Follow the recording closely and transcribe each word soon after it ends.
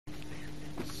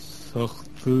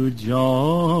سخت جان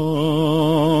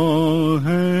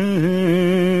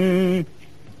ہیں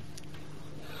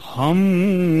ہم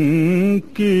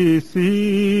کسی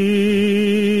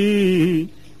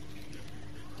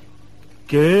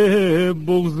کے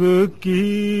بغض کی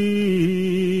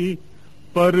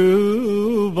پرواہ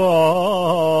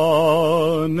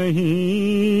نہیں،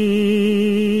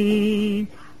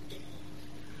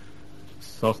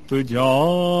 سخت جان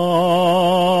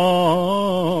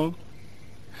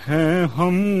ہیں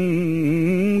ہم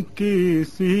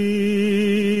کسی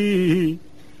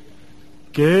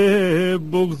کے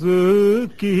بغض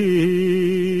کی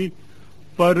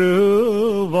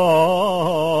پرواہ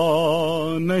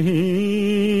نہیں،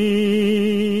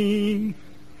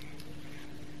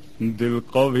 دل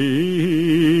قوی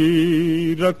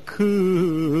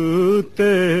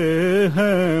رکھتے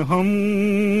ہیں ہم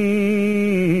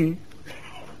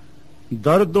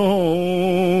دردوں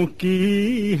کی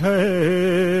ہے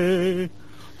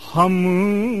ہم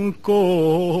کو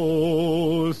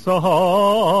سہار،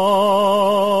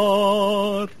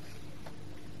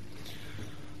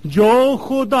 جو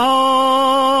خدا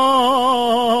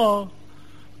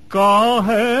کا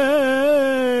ہے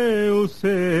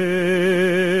اسے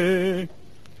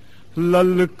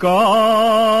للکارنا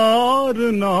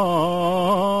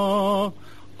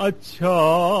اچھا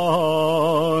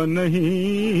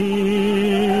نہیں،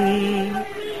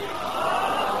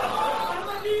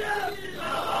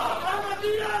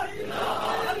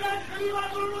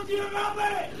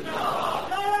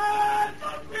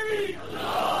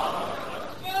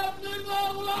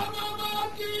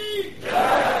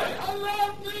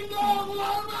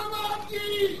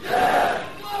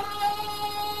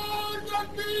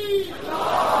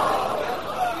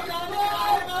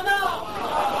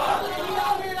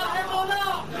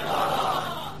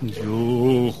 جو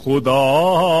خدا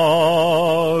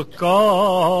کا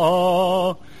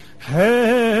ہے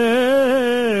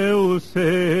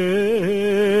اسے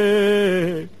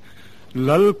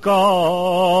للکارنا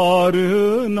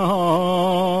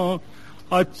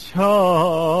اچھا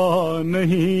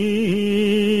نہیں،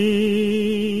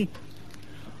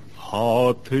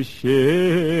 ہاتھ شیروں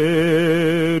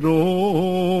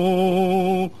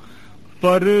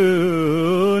پر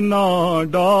نہ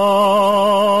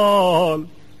ڈال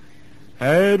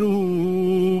اے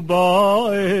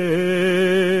روبائے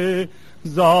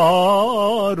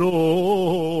زارو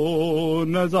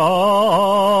نزار،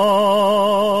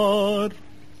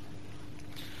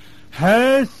 ہے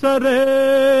سرے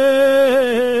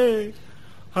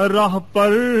راہ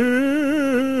پر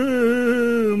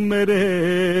میرے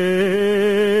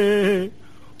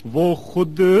وہ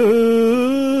خود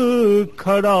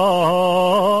کھڑا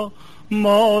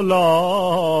مولا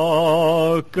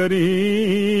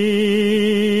کریم،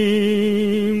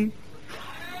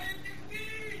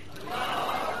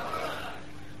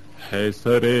 ہے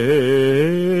سرے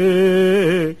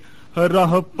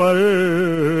راہ پر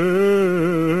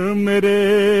میرے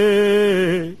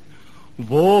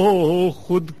وہ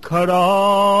خود کھڑا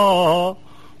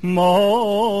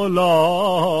مولا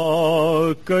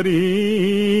کریم،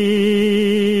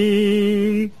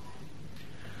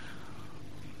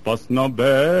 پس نہ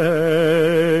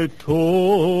بیٹھو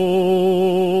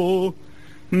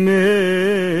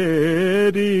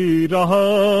میری راہ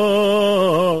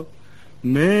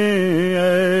میں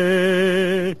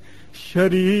اے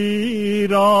شریران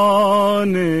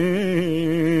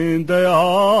دیار،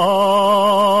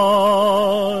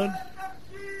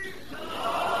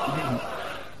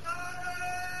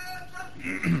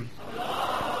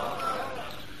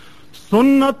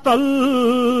 سنت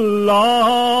اللہ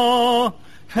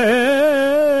ہے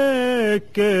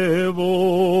کہ وہ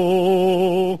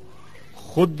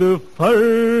خود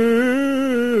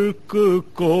فرق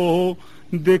کو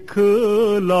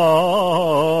دکھلائے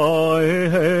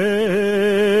ہے،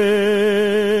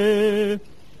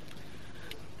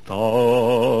 تا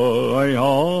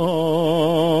عیاں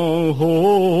ہو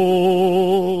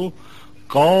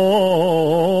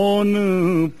کون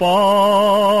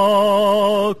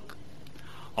پاک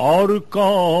اور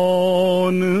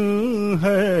کون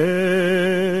ہے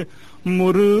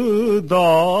مردار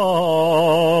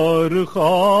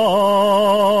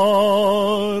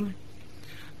خوار،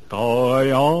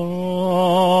 تایا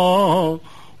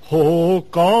ہو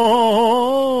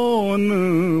کون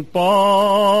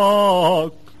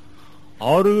پاک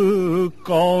اور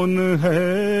کون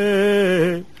ہے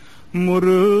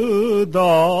مردار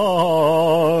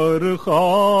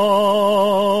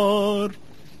خوار،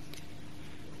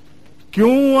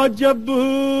 کیوں عجب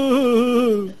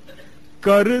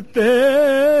کرتے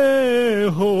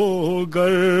ہو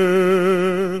گر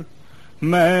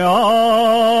میں آ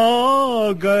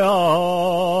گیا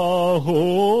گیا ہو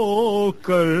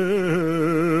کر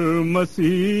مسیح.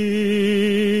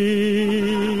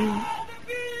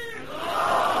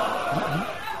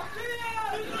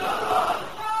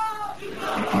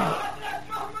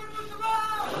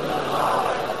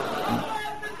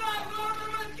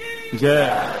 جے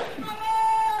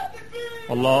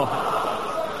اللہ.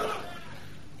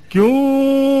 کیوں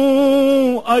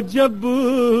عجب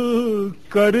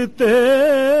کرتے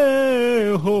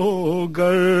ہو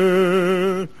گر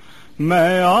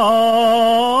میں آ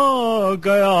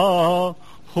گیا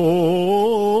ہو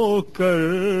کر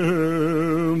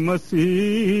مسیح.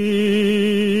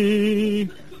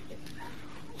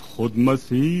 خود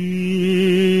مسیحائی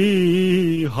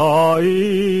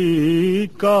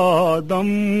کا دم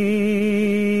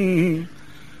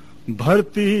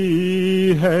بھرتی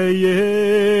ہے یہ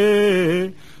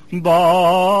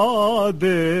باد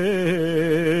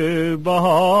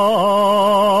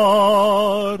بہار.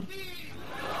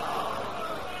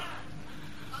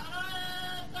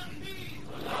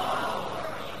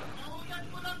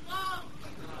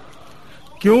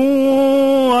 کیوں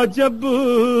عجب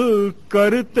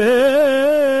کرتے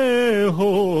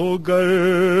ہو گر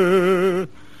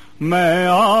میں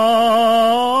آ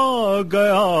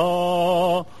گیا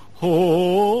ہو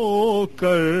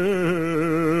کر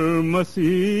مسیح.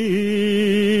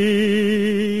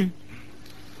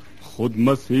 خود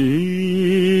مسیحائی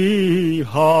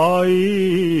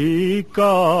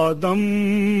کا دم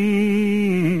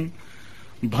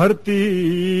بھرتی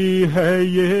ہے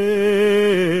یہ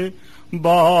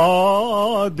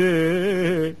باد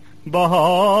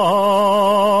بہار.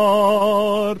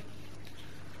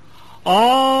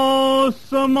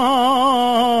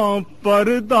 آسمان پر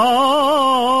دعوتے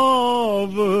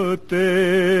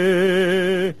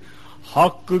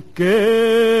حق کے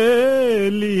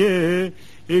لیے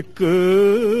ایک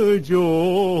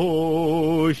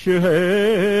جوش ہے.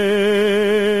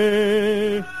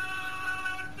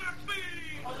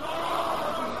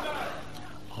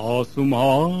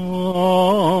 آسمان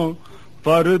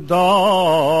پر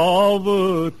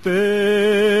دعوتے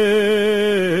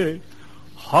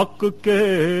حق کے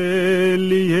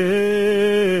لیے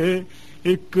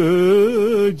ایک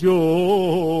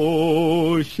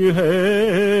جوش ہے.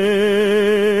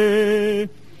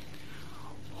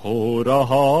 ہو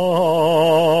رہا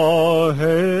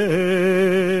ہے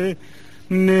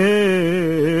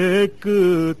نیک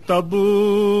تب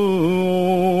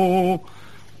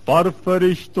پر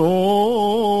فرشتوں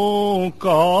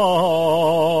کا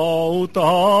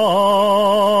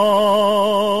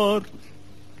اتار.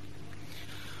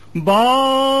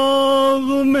 باغ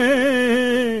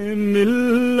میں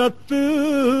ملت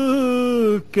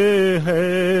کے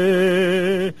ہے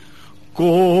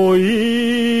کوئی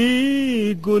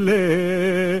گلے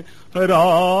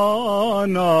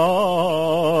رانا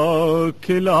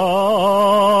کھلا.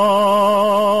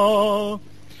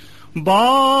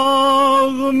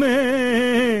 باغ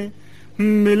میں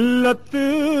ملت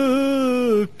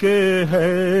کے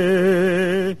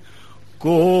ہے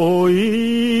کوئی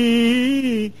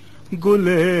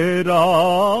گلیرانا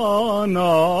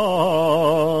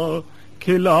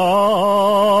کھلا.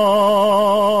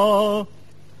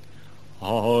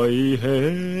 آئی ہے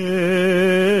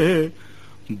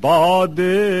باد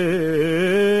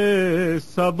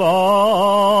صبا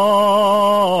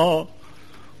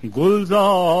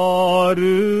گلزار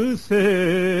سے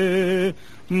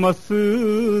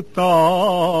مستان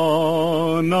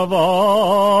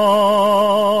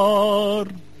نوار.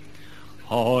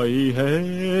 آئی ہے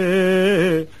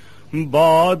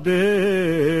باد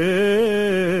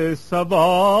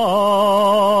صبا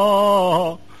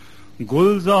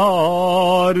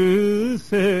گلزار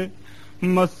سے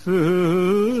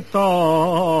مستان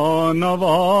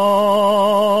نوار.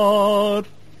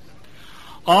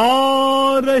 آ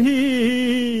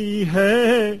رہی ہے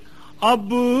اب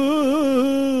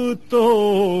تو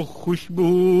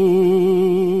خوشبو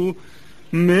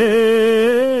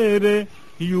میرے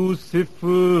یوسف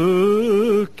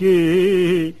کی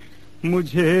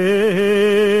مجھے.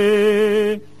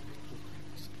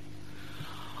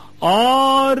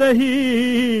 آ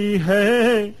رہی ہے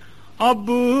اب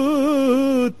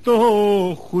تو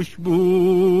خوشبو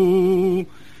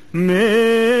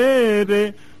میرے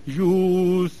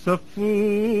یوسف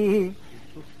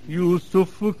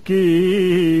کی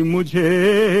مجھے.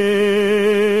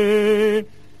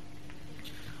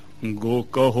 گو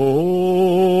کہو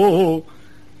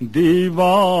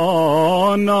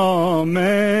دیوانہ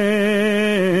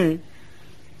میں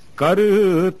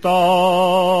کرتا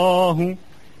ہوں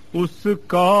اس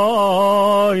کا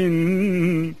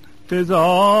انتظار.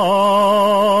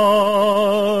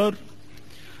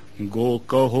 گو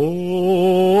کہو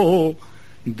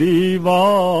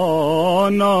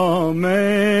دیوانہ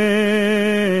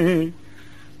میں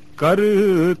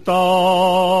کرتا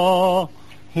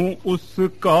ہوں اس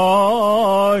کا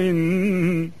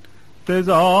انتظار.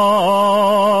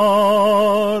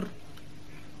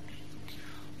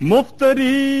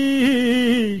 مفتری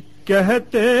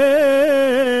کہتے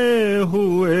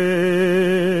ہوئے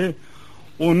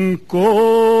ان کو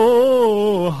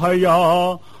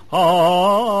حیا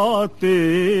آتے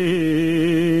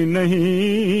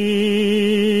نہیں.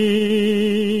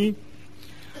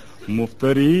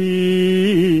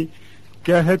 مفتری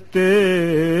کہتے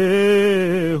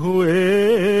ہوئے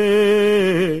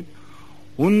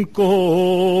ان کو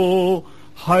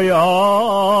حیا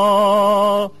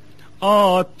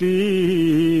آتی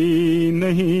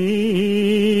نہیں.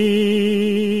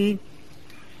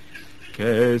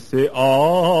 کیسے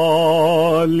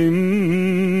عالم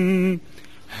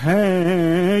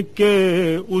ہیں کہ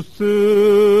اس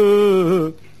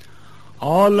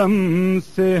عالم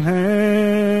سے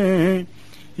ہیں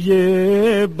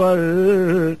یہ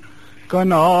برکنار.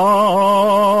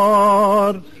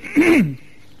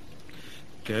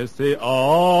 کیسے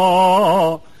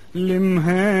عالم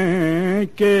ہیں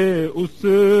کہ اس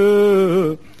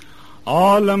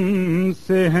عالم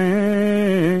سے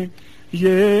ہیں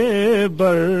یہ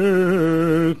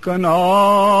برکنار.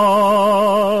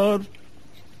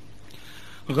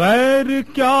 غیر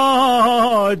کیا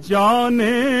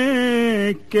جانے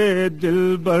کہ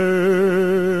دلبر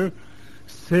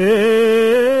سے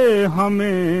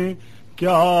ہمیں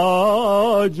کیا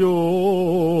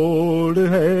جوڑ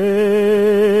ہے.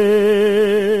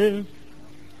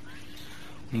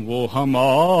 وہ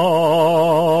ہمارا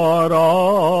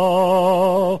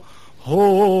ہو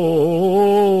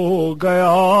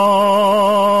گیا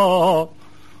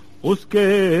اس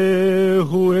کے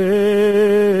ہوئے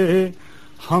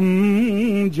ہم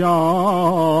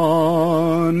جانثار.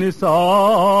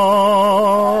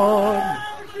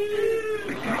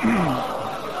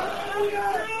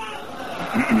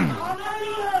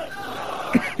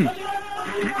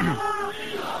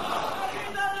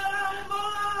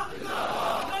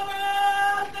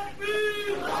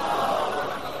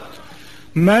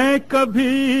 میں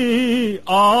کبھی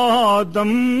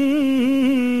آدم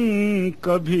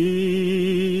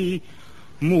کبھی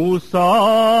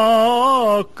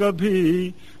موسیٰ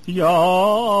کبھی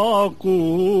یعقوب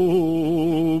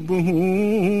ہوں.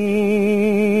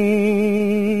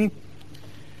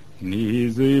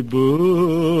 نیز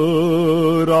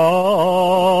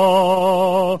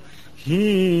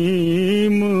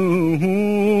ابراہیم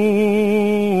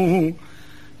ہوں.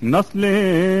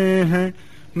 نسلیں ہیں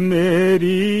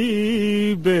میری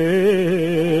بے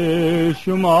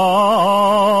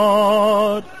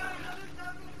شمار.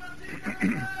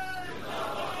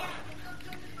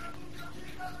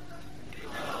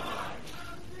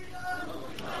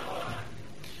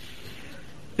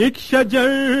 ایک شجر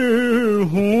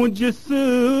ہوں جس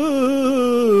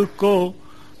کو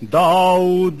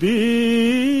داؤدی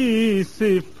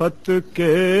صفت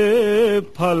کے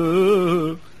پھل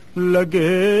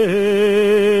لگے.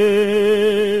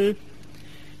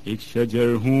 ایک شجر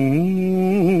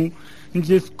ہوں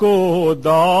جس کو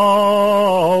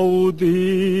داؤدی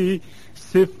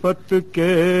صفت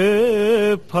کے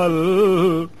پھل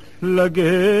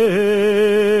لگے.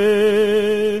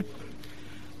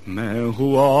 میں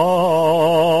ہوا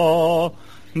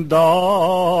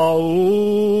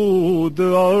داؤد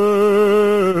اور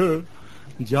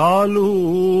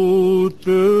جالوت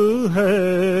ہے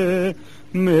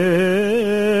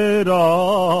میرا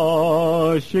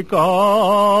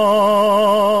شکار.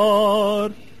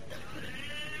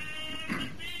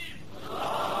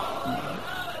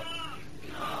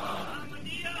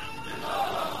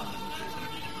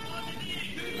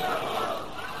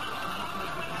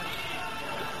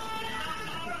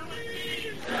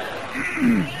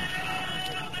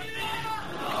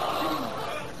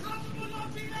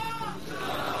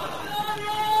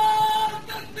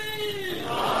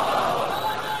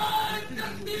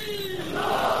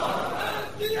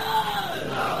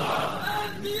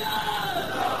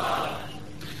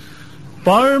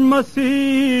 پر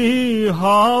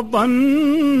مسیحا بن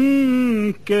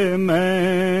کے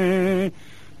میں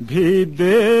بھی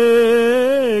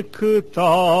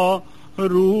دیکھتا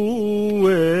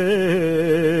روئے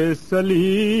صلیب.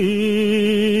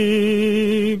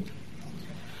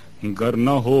 گر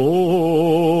نہ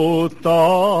ہوتا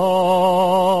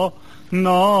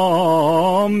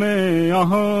نام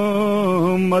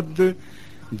احمد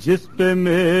جس پہ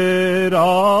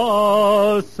میرا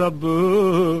سب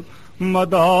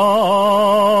مدار.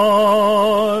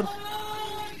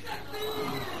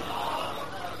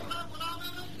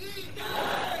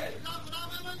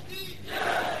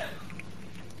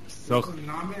 سخت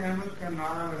نام احمد کا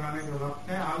نعرہ لگانے کا وقت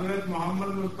ہے. حضرت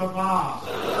محمد مصطفیٰ،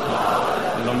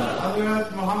 حضرت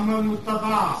محمد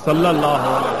مصطفیٰ صلی اللہ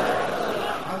علیہ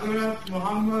حضرت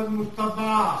محمد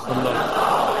مصطفیٰ.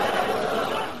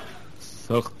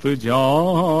 سخت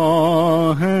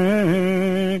جاں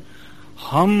ہیں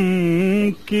ہم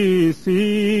کسی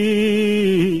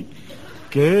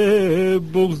کے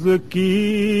بغض کی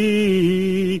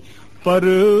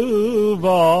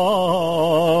پرواہ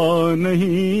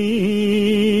نہیں،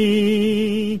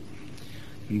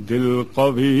 دل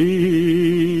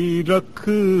قوی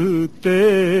رکھتے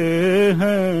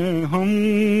ہیں ہم،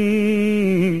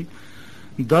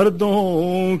 دردوں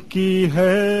کی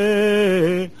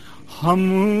ہے ہم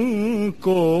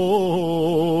کو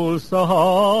سہار،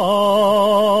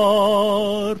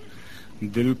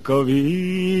 دل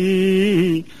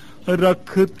قوی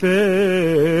رکھتے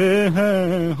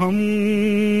ہیں ہم،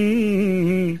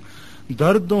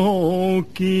 دردوں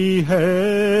کی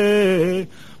ہے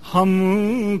ہم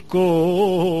کو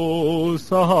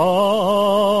سہار.